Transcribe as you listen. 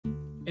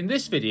In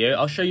this video,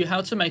 I'll show you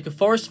how to make a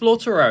forest floor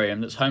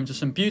terrarium that's home to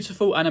some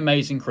beautiful and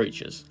amazing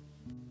creatures.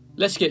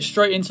 Let's get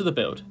straight into the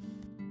build.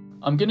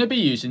 I'm going to be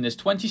using this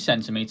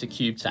 20cm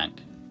cube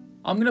tank.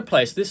 I'm going to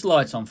place this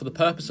light on for the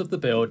purpose of the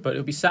build, but it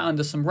will be sat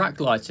under some rack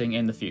lighting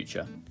in the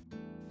future.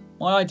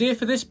 My idea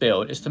for this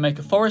build is to make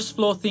a forest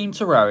floor themed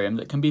terrarium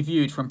that can be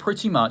viewed from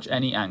pretty much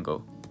any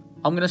angle.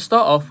 I'm going to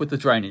start off with the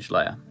drainage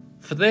layer.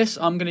 For this,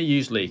 I'm going to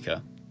use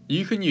leaker.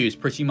 You can use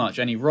pretty much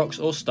any rocks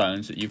or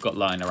stones that you've got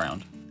lying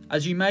around.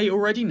 As you may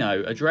already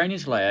know, a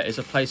drainage layer is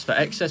a place for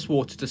excess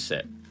water to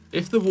sit.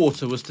 If the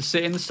water was to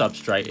sit in the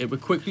substrate, it would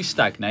quickly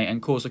stagnate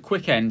and cause a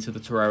quick end to the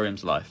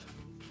terrarium's life.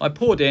 I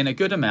poured in a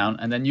good amount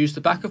and then used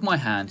the back of my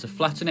hand to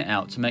flatten it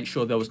out to make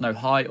sure there was no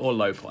high or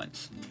low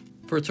points.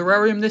 For a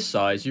terrarium this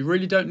size, you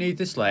really don't need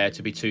this layer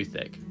to be too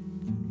thick.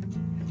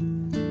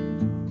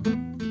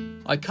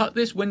 I cut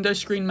this window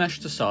screen mesh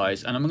to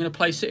size and I'm going to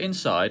place it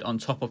inside on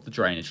top of the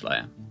drainage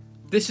layer.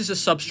 This is a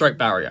substrate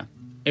barrier.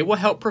 It will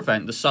help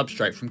prevent the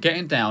substrate from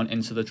getting down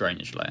into the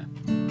drainage layer.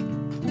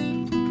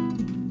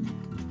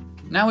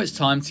 Now it's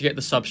time to get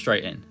the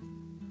substrate in.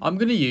 I'm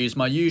going to use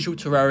my usual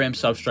terrarium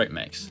substrate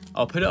mix.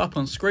 I'll put it up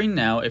on screen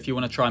now if you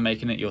want to try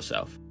making it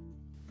yourself.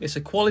 It's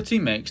a quality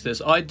mix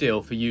that's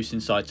ideal for use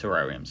inside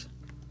terrariums.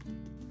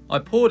 I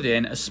poured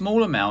in a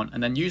small amount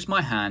and then used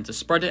my hand to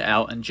spread it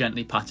out and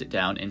gently pat it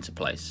down into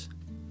place.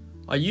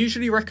 I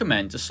usually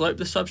recommend to slope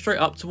the substrate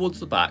up towards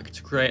the back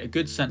to create a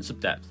good sense of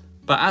depth.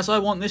 But as I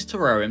want this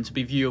terrarium to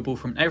be viewable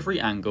from every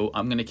angle,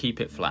 I'm going to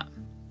keep it flat.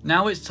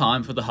 Now it's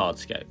time for the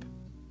hardscape.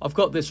 I've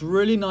got this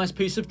really nice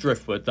piece of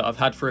driftwood that I've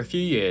had for a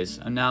few years,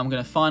 and now I'm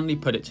going to finally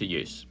put it to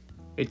use.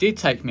 It did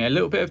take me a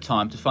little bit of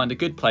time to find a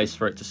good place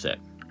for it to sit.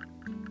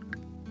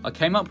 I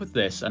came up with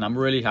this and I'm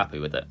really happy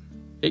with it.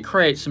 It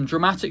creates some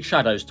dramatic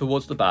shadows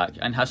towards the back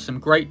and has some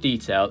great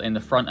detail in the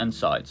front and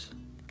sides.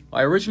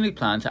 I originally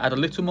planned to add a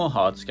little more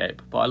hardscape,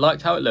 but I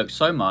liked how it looked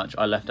so much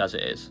I left as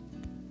it is.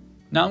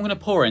 Now I'm going to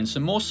pour in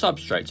some more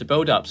substrate to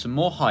build up some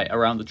more height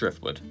around the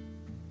driftwood.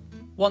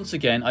 Once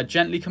again, I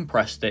gently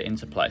compressed it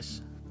into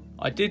place.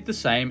 I did the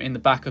same in the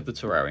back of the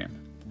terrarium.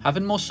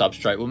 Having more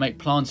substrate will make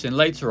planting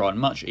later on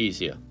much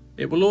easier.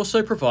 It will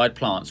also provide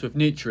plants with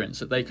nutrients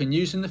that they can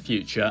use in the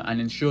future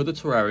and ensure the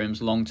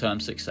terrarium's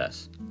long-term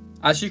success.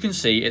 As you can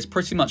see, it's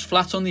pretty much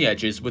flat on the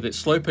edges with it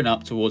sloping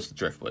up towards the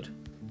driftwood.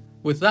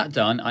 With that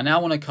done, I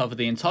now want to cover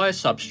the entire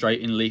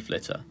substrate in leaf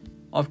litter.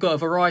 I've got a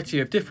variety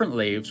of different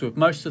leaves, with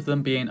most of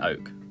them being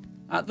oak.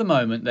 At the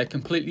moment they're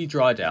completely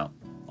dried out.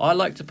 I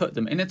like to put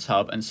them in a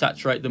tub and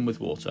saturate them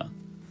with water.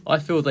 I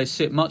feel they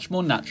sit much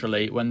more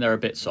naturally when they're a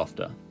bit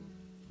softer.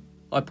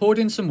 I poured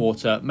in some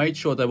water, made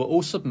sure they were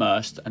all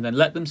submersed and then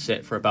let them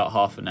sit for about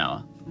half an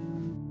hour.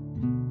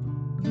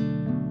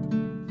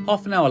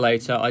 Half an hour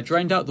later I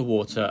drained out the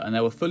water and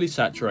they were fully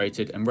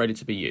saturated and ready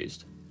to be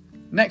used.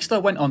 Next I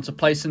went on to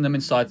placing them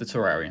inside the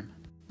terrarium.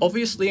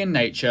 Obviously in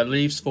nature,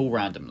 leaves fall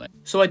randomly,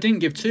 so I didn't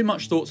give too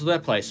much thought to their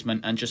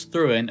placement and just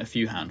threw in a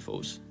few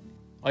handfuls.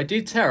 I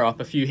did tear up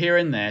a few here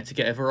and there to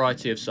get a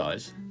variety of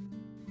size.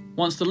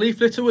 Once the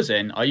leaf litter was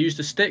in, I used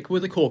a stick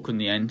with a cork on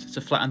the end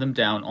to flatten them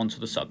down onto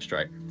the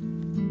substrate.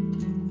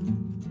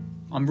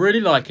 I'm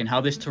really liking how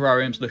this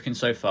terrarium's looking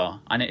so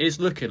far, and it is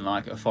looking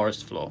like a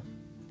forest floor.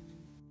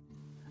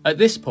 At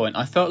this point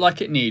I felt like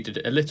it needed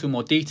a little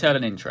more detail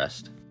and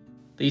interest.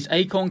 These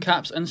acorn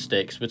caps and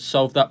sticks would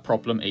solve that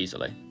problem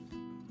easily.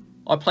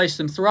 I placed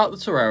them throughout the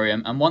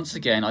terrarium and once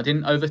again I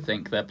didn't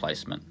overthink their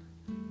placement.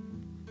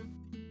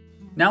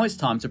 Now it's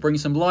time to bring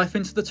some life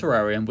into the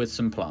terrarium with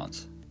some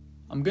plants.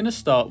 I'm going to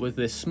start with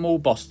this small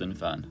Boston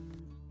fern.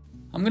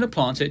 I'm going to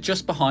plant it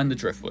just behind the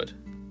driftwood.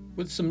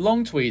 With some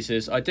long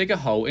tweezers I dig a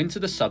hole into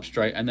the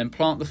substrate and then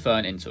plant the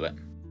fern into it.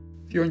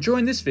 If you're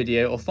enjoying this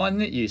video or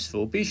finding it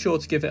useful, be sure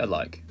to give it a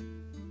like.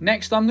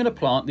 Next I'm going to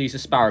plant these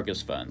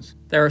asparagus ferns.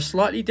 They're a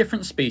slightly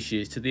different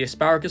species to the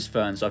asparagus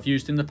ferns I've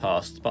used in the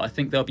past, but I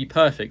think they'll be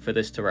perfect for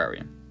this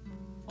terrarium.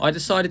 I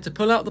decided to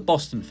pull out the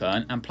Boston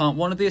fern and plant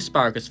one of the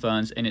asparagus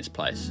ferns in its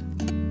place.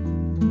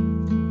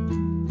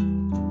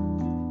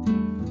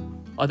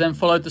 I then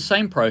followed the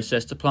same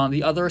process to plant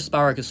the other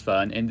asparagus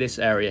fern in this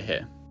area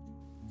here.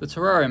 The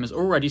terrarium has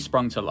already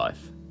sprung to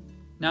life.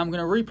 Now I'm going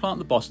to replant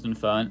the Boston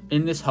fern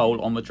in this hole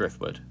on the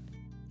driftwood.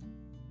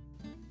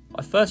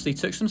 I firstly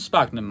took some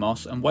sphagnum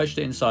moss and wedged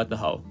it inside the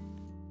hole.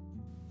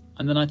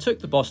 And then I took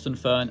the Boston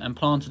fern and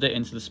planted it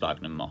into the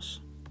sphagnum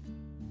moss.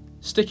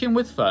 Sticking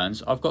with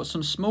ferns, I've got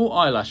some small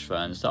eyelash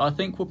ferns that I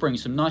think will bring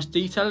some nice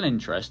detail and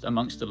interest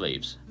amongst the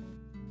leaves.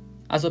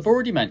 As I've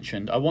already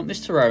mentioned, I want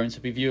this terrarium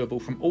to be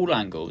viewable from all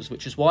angles,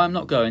 which is why I'm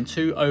not going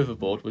too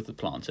overboard with the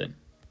planting.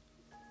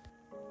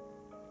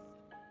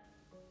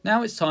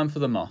 Now it's time for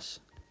the moss.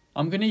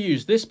 I'm going to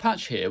use this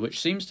patch here, which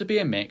seems to be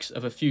a mix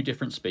of a few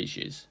different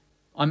species.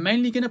 I'm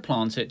mainly going to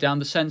plant it down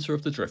the centre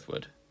of the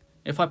driftwood.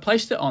 If I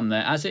placed it on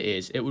there as it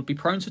is, it would be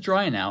prone to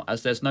drying out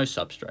as there's no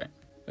substrate.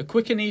 A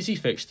quick and easy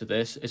fix to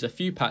this is a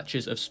few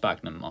patches of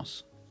sphagnum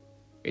moss.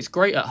 It's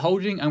great at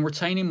holding and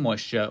retaining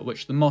moisture,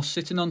 which the moss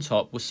sitting on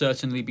top will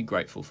certainly be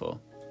grateful for.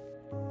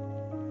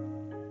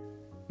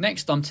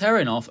 Next, I'm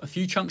tearing off a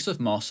few chunks of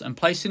moss and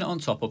placing it on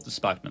top of the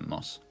sphagnum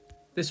moss.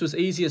 This was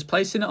easy as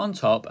placing it on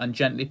top and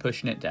gently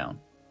pushing it down.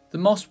 The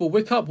moss will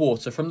wick up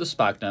water from the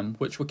sphagnum,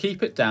 which will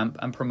keep it damp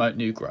and promote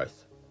new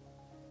growth.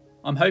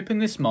 I'm hoping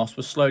this moss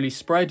will slowly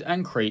spread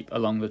and creep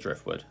along the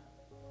driftwood.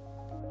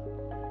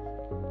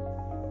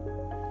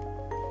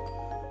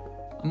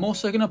 I'm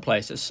also going to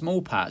place a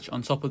small patch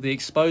on top of the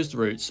exposed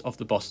roots of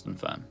the Boston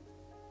fern.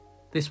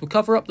 This will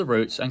cover up the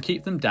roots and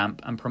keep them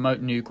damp and promote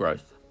new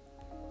growth.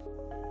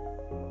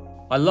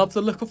 I love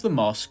the look of the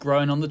moss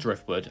growing on the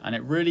driftwood, and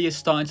it really is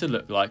starting to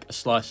look like a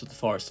slice of the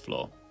forest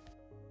floor.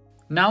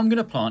 Now I'm going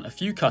to plant a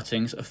few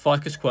cuttings of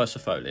Ficus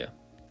quercifolia.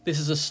 This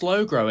is a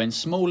slow growing,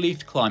 small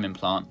leafed climbing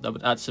plant that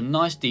would add some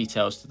nice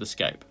details to the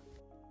scape.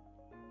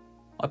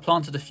 I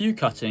planted a few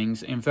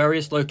cuttings in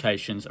various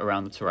locations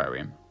around the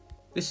terrarium.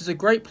 This is a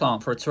great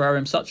plant for a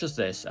terrarium such as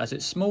this, as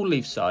its small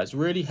leaf size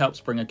really helps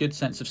bring a good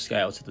sense of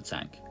scale to the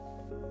tank.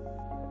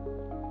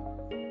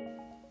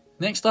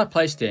 Next, I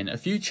placed in a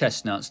few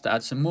chestnuts to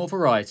add some more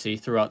variety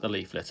throughout the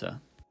leaf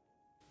litter.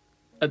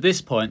 At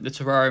this point, the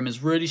terrarium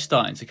is really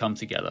starting to come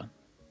together.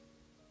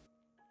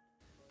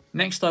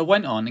 Next, I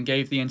went on and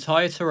gave the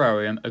entire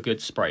terrarium a good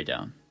spray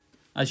down.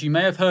 As you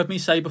may have heard me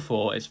say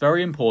before, it's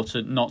very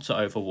important not to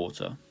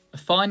overwater. A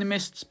fine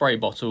mist spray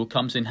bottle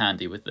comes in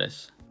handy with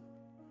this.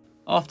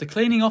 After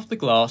cleaning off the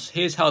glass,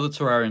 here's how the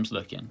terrarium's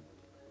looking.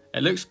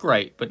 It looks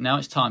great, but now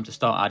it's time to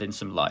start adding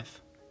some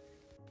life.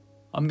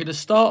 I'm going to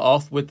start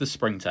off with the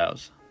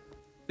springtails.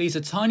 These are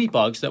tiny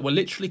bugs that will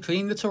literally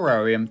clean the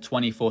terrarium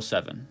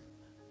 24/7.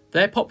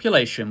 Their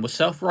population will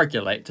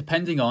self-regulate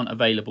depending on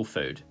available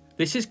food.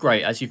 This is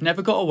great as you've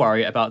never got to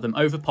worry about them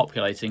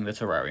overpopulating the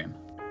terrarium.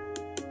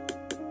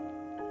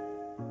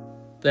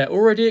 They're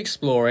already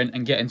exploring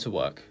and getting to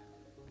work.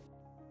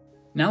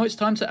 Now it's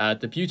time to add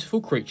the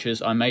beautiful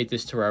creatures I made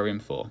this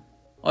terrarium for.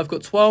 I've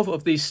got 12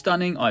 of these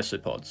stunning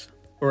isopods,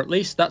 or at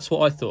least that's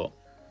what I thought.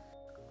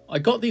 I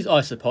got these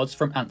isopods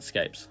from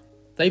AntScapes.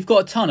 They've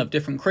got a ton of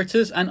different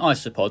critters and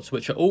isopods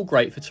which are all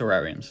great for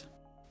terrariums.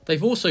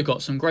 They've also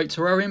got some great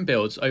terrarium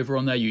builds over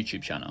on their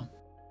YouTube channel.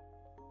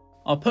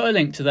 I'll put a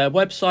link to their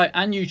website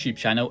and YouTube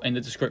channel in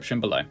the description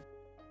below.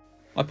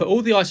 I put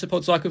all the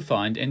isopods I could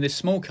find in this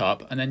small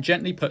cup and then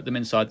gently put them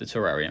inside the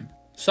terrarium.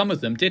 Some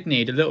of them did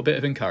need a little bit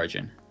of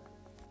encouraging.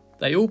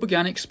 They all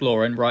began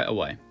exploring right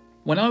away.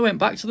 When I went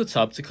back to the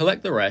tub to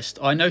collect the rest,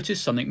 I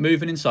noticed something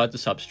moving inside the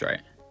substrate.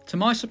 To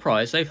my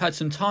surprise, they've had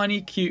some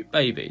tiny, cute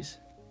babies.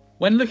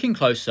 When looking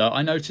closer,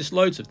 I noticed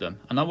loads of them,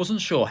 and I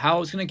wasn't sure how I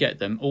was going to get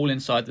them all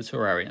inside the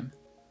terrarium.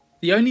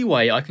 The only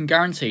way I can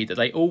guarantee that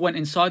they all went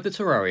inside the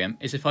terrarium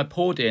is if I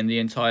poured in the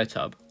entire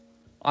tub.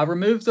 I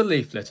removed the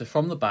leaf litter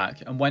from the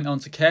back and went on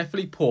to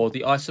carefully pour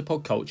the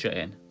isopod culture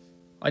in.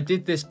 I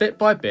did this bit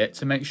by bit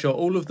to make sure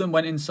all of them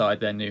went inside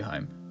their new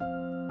home.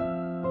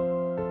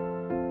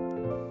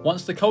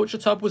 Once the culture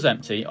tub was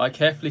empty, I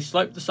carefully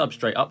sloped the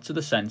substrate up to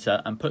the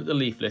centre and put the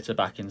leaf litter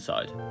back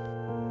inside.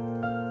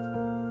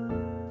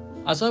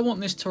 As I want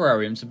this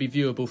terrarium to be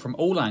viewable from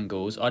all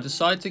angles, I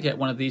decided to get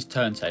one of these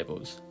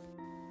turntables.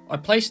 I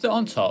placed it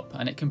on top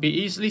and it can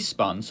be easily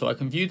spun so I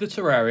can view the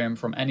terrarium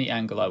from any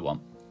angle I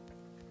want.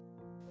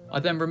 I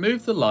then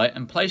removed the light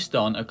and placed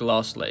on a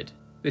glass lid.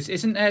 This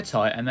isn't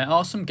airtight and there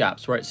are some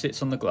gaps where it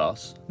sits on the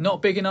glass.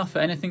 Not big enough for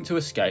anything to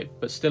escape,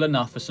 but still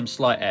enough for some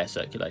slight air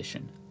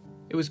circulation.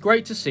 It was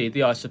great to see the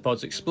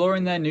isopods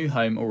exploring their new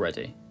home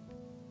already.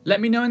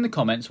 Let me know in the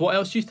comments what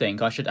else you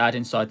think I should add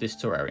inside this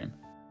terrarium.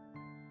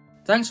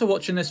 Thanks for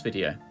watching this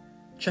video.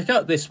 Check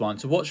out this one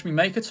to watch me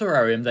make a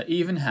terrarium that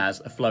even has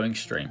a flowing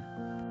stream.